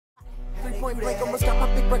point blank, almost got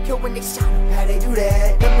my big bro killed when they shot him. How they do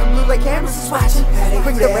that? Them blue like cameras is watching.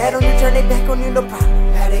 Bring the red on you, turn they back on you, no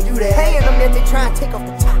problem. How they do that? Paying them that they try and take off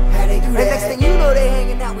the top. How they do that? And next thing you know, they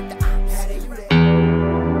hanging out with the ops. How they do that?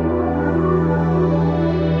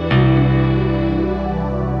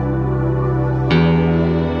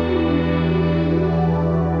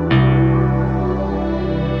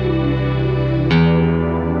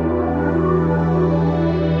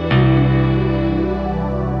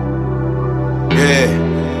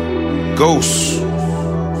 Yeah, Ghost,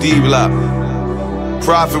 D-Block,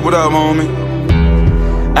 Profitt, what up, homie?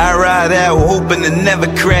 I ride out hoping to never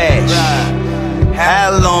crash.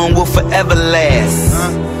 How long will forever last?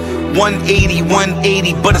 180,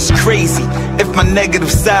 180, but it's crazy. If my negative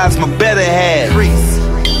side's my better half.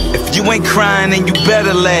 If you ain't crying, then you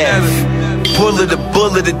better laugh. Bullet a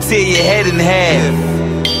bullet to tear your head in half.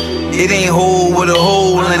 It ain't whole with a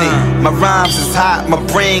hole in it. My rhymes is hot, my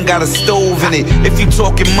brain got a stove in it. If you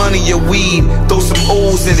talking money or weed, throw some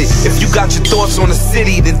O's in it. If you got your thoughts on the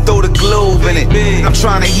city, then throw the globe in it. I'm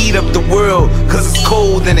trying to heat up the world, cause it's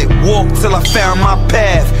cold in it. Walked till I found my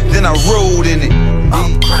path, then I rode in it.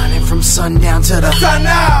 I'm grinding from sundown to the sun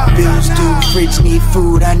up. Bills due, fridge need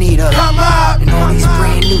food, I need a come up. And all these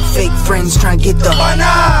brand new fake friends trying to get the run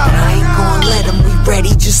up. But I ain't gonna let them, we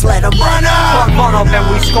ready, just let them run up. Run up and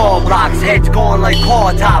we score blocks, heads going like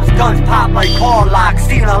car tops, guns pop like car locks,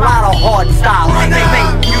 seen a lot of hard styles. They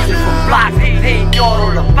make music for blocks, paying y'all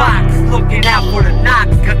to the box, looking out for the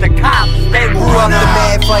knocks, cause the cops, they will run up. The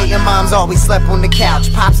mad fight and moms always slept on the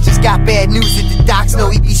couch. Pops just got bad news at the docs, know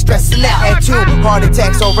he be stressing out. Had 2 heart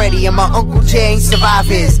attacks already and my Uncle Jay ain't survived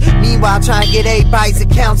his. Meanwhile trying to get everybody's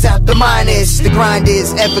accounts out the minus. The grind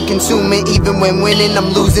is ever consuming, even when winning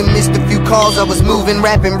I'm losing. Missed a few calls, I was moving,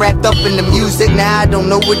 rapping, wrapped up in the music. Now I don't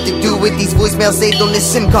know what to do with these voicemails saved on this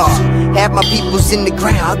SIM card. Have my peoples in the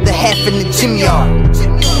ground, the half in the gym yard.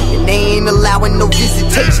 And they ain't allowing no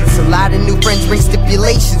visitations. A lot of new friends bring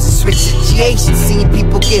stipulations and switch situations. Seeing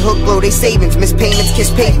people get hooked, blow they savings, miss payments,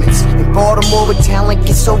 kiss pavements. In Baltimore where talent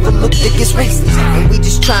gets overlooked, it gets racist. And we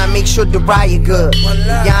just try and make sure the riot good.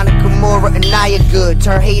 Yana, Kimura, and Naya good.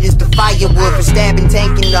 Turn haters to firewood for stabbing,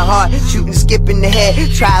 tank in the heart, shooting, skipping the head.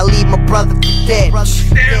 Try to leave my brother for dead.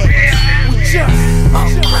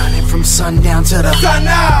 I'm grinding from sundown to the sun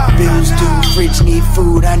up. Bills due, fridge need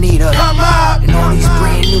food, I need a come up. And all these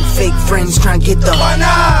brand new fake friends trying to get the run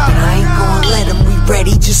up. But I ain't gonna let them, we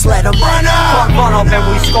ready, just let them run up. Run up and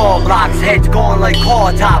we score blocks, heads going like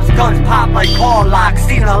car tops, guns pop like car locks,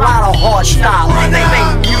 seen a lot of hard styles. They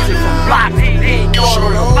make music for blocks, paying y'all to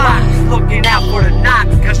the box, looking out for the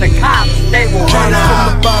knocks, cause the cops, they will run up. From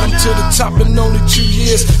the bottom to the top in only 2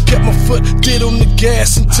 years. Kept my foot dead on the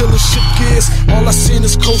gas until the ship gears. All I seen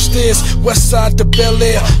is coast stairs, west side to Bel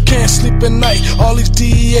Air. Can't sleep at night, all these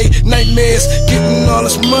DEA nightmares. Getting all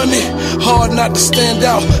this money, hard not to stand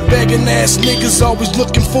out. Begging ass niggas always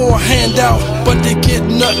looking for a handout, but they get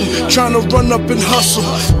nothing, trying to run up and hustle.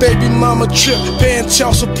 Baby mama trip, paying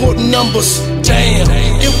child support numbers. Damn,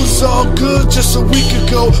 it was all good just a week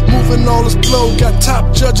ago. Moving all this blow, got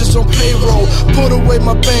top judges on payroll. Put away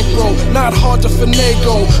my bankroll, not hard to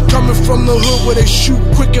finagle. Coming from the hood where they shoot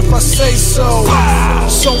quick if I say so.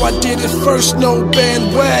 So I did it first, no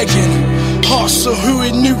bandwagon. Hearts of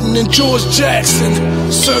Huey Newton and George Jackson.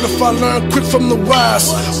 Certified, learn quick from the wise.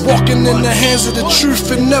 Walking in the hands of the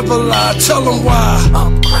truth and never lie. Tell them why.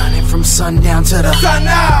 I'm grinding from sundown to the sun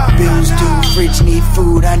up. Bills due, fridge need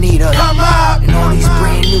food, I need a come up. And all these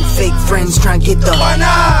brand new fake friends trying to get the run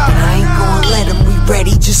up. But I ain't gonna let them, we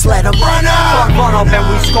ready, just let them run up. Run up and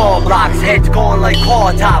we score blocks, heads going like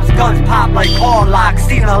car tops, guns pop like car locks,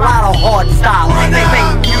 seen a lot of hard styles. They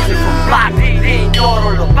make music for blocks, paying y'all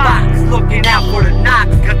to the box, looking out for the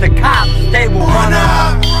knocks, cause the cops, they will run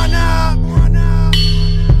up.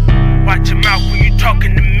 Watch your mouth when you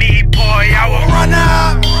talking to me, boy, I will run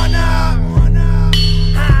up.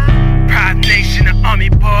 Pride Nation, the army,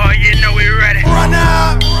 boy, you know we ready. Run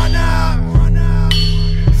up.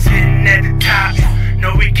 Sitting at the top,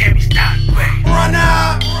 no we can't be stopped. Wait. Run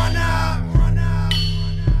up.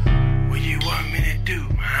 What you want me to do,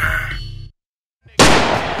 huh?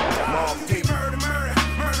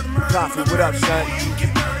 Profitt, what up, son?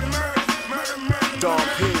 Dog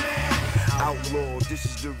P, outlaw, this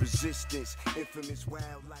is the resistance, infamous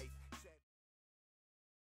wildlife.